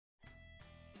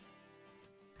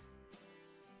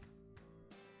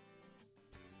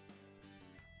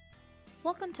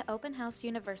Welcome to Open House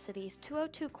University's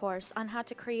 202 course on how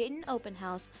to create an open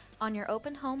house on your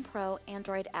Open Home Pro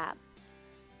Android app.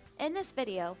 In this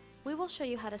video, we will show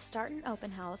you how to start an open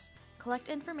house, collect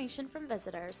information from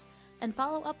visitors, and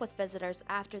follow up with visitors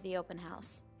after the open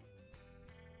house.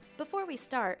 Before we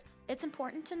start, it's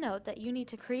important to note that you need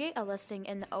to create a listing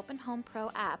in the Open Home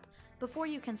Pro app before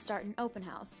you can start an open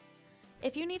house.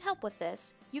 If you need help with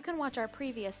this, you can watch our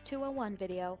previous 201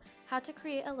 video, How to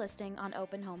Create a Listing on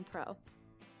Open Home Pro.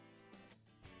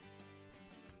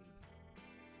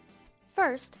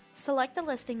 First, select the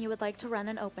listing you would like to run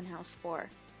an open house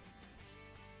for.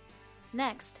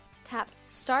 Next, tap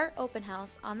Start Open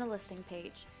House on the listing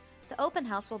page. The open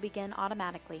house will begin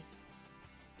automatically.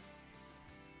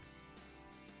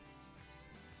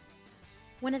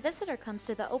 When a visitor comes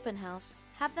to the open house,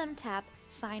 have them tap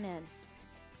Sign In.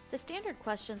 The standard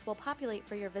questions will populate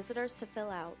for your visitors to fill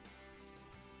out.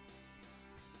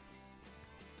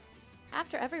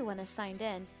 After everyone is signed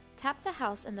in, tap the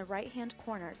house in the right-hand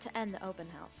corner to end the open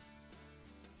house.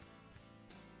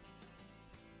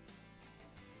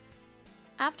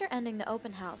 After ending the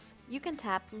open house, you can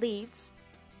tap Leads,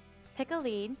 pick a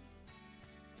lead,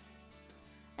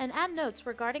 and add notes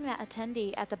regarding that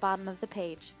attendee at the bottom of the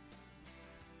page.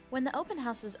 When the open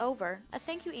house is over, a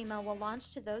thank you email will launch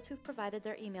to those who've provided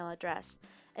their email address.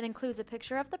 It includes a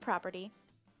picture of the property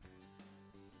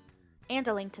and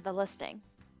a link to the listing.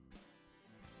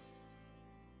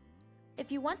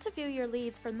 If you want to view your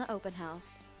leads from the open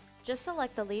house, just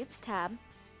select the Leads tab,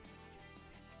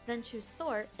 then choose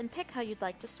Sort and pick how you'd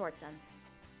like to sort them.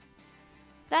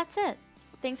 That's it!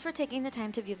 Thanks for taking the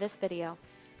time to view this video.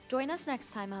 Join us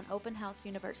next time on Open House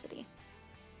University.